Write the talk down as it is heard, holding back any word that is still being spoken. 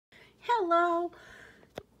Hello.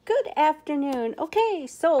 Good afternoon. Okay,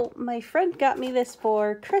 so my friend got me this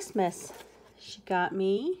for Christmas. She got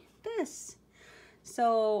me this.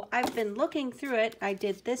 So I've been looking through it. I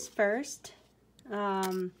did this first.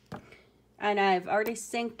 And I've already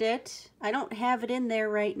synced it. I don't have it in there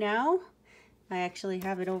right now. I actually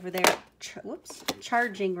have it over there,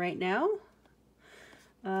 charging right now.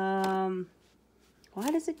 Why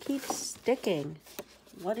does it keep sticking?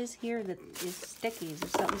 What is here that is sticky? Is there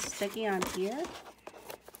something sticky on here?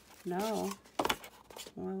 No.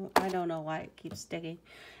 Well, I don't know why it keeps sticking.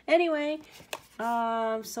 Anyway,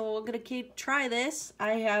 so we're gonna try this.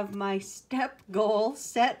 I have my step goal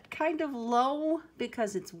set kind of low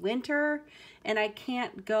because it's winter and I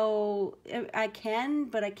can't go, I can,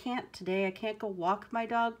 but I can't today. I can't go walk my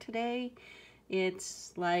dog today.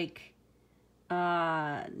 It's like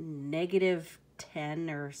 -10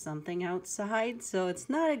 or something outside, so it's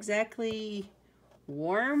not exactly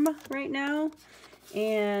warm right now.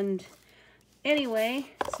 And anyway,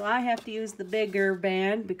 so I have to use the bigger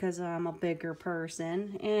band because I'm a bigger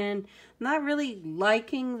person, and not really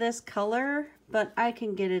liking this color, but I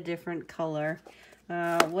can get a different color.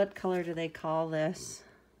 What color do they call this?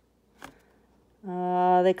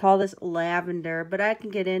 They call this lavender, but I can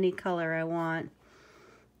get any color I want.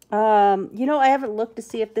 You know, I haven't looked to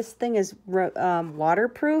see if this thing is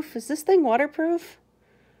waterproof. Is this thing waterproof?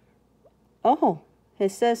 Oh,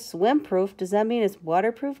 it says swim proof. Does that mean it's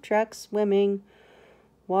waterproof? Track swimming,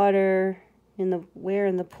 water in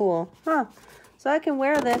the pool. Huh. So I can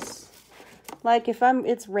wear this. Like if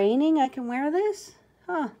it's raining, I can wear this.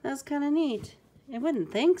 Huh, that's kind of neat. I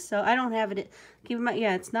wouldn't think so. I don't have it. Keep in mind,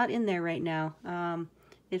 yeah, it's not in there right now.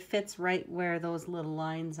 It fits right where those little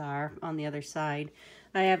lines are on the other side.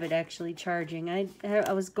 I have it actually charging. I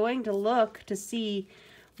was going to look to see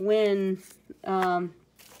when I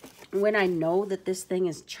know that this thing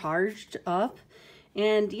is charged up.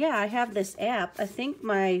 And yeah, I have this app. I think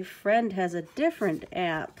my friend has a different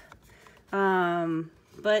app.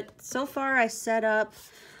 But so far I set up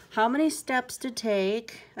how many steps to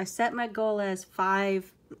take. I set my goal as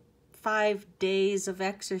five days of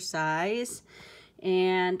exercise.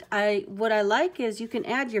 And what I like is you can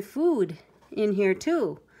add your food in here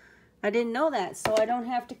too. I didn't know that, so I don't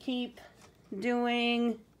have to keep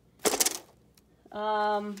doing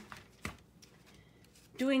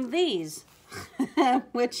these,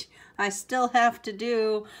 which I still have to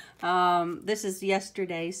do. This is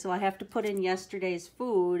yesterday, so I have to put in yesterday's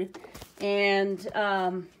food, and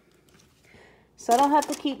so I don't have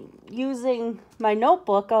to keep using my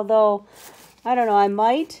notebook, although I don't know, I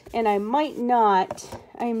might and I might not.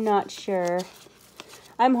 I'm not sure.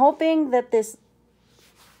 I'm hoping that this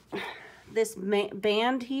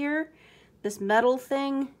band here, this metal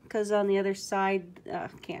thing, because on the other side,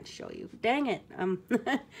 can't show you. Dang it.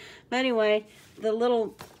 But anyway, the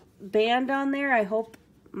little band on there, I hope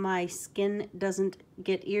my skin doesn't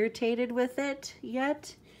get irritated with it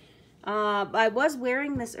yet. I was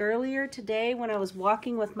wearing this earlier today when I was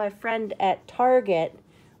walking with my friend at Target.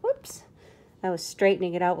 Whoops. I was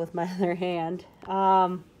straightening it out with my other hand.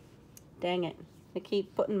 Dang it. I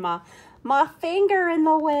keep putting my finger in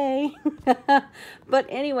the way. But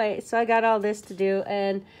anyway, so I got all this to do.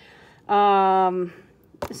 And so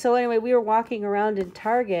anyway, we were walking around in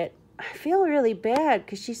Target. I feel really bad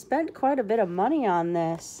because she spent quite a bit of money on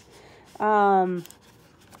this. And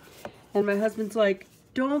my husband's like,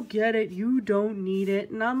 don't get it. You don't need it.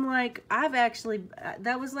 And I'm like,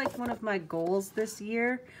 that was like one of my goals this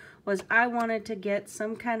year, was I wanted to get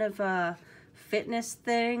some kind of a fitness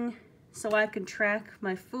thing so I can track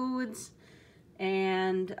my foods,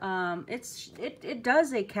 and it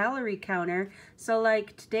does a calorie counter. So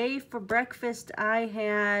like today for breakfast I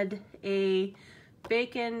had a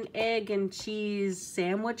bacon, egg, and cheese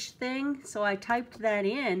sandwich thing. So I typed that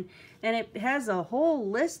in, and it has a whole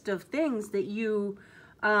list of things that you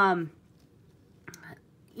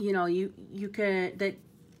know, you can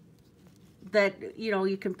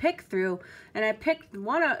you can pick through. And I picked the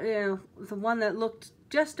one that looked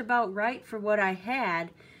just about right for what I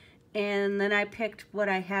had, and then I picked what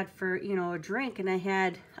I had for, you know, a drink, and I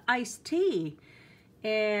had iced tea,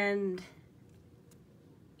 and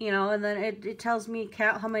you know, and then it tells me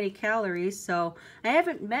how many calories. So I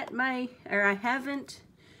haven't met I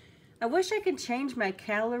wish I could change my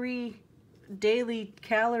daily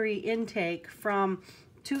calorie intake from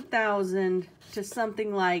 2,000 to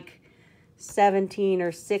something like 17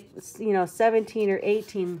 or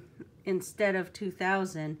 18 instead of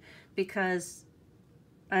 2,000, because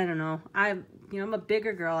I don't know. I'm a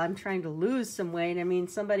bigger girl. I'm trying to lose some weight. I mean,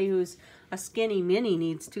 somebody who's a skinny mini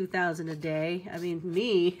needs 2,000 a day. I mean,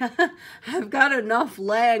 me, I've got enough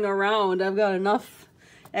laying around. I've got enough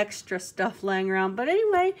extra stuff laying around. But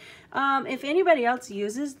anyway, if anybody else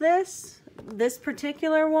uses this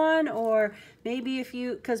particular one, or maybe if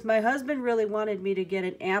you, because my husband really wanted me to get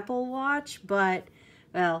an Apple Watch, but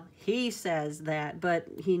well, he says that, but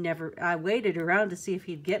he never, I waited around to see if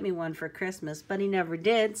he'd get me one for Christmas, but he never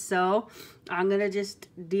did, so I'm going to just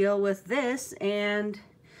deal with this, and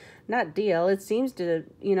not deal, it seems to,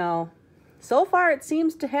 you know, so far it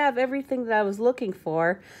seems to have everything that I was looking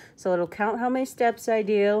for, so it'll count how many steps I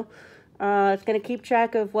do, it's going to keep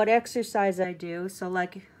track of what exercise I do, so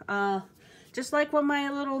like, just like what my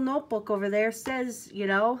little notebook over there says, you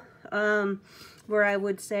know, where I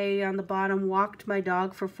would say on the bottom, walked my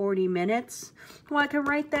dog for 40 minutes. Well, I can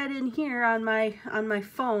write that in here on my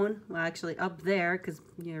phone. Well, actually up there, because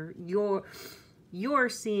you're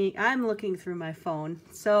seeing, I'm looking through my phone.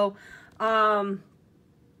 So,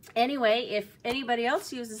 anyway, if anybody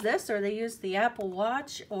else uses this, or they use the Apple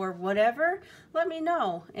Watch or whatever, let me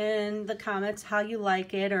know in the comments how you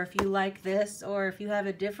like it, or if you like this, or if you have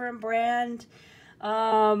a different brand.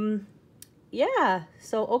 Yeah,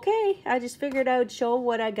 so okay, I just figured I would show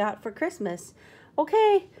what I got for Christmas.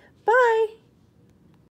 Okay, bye.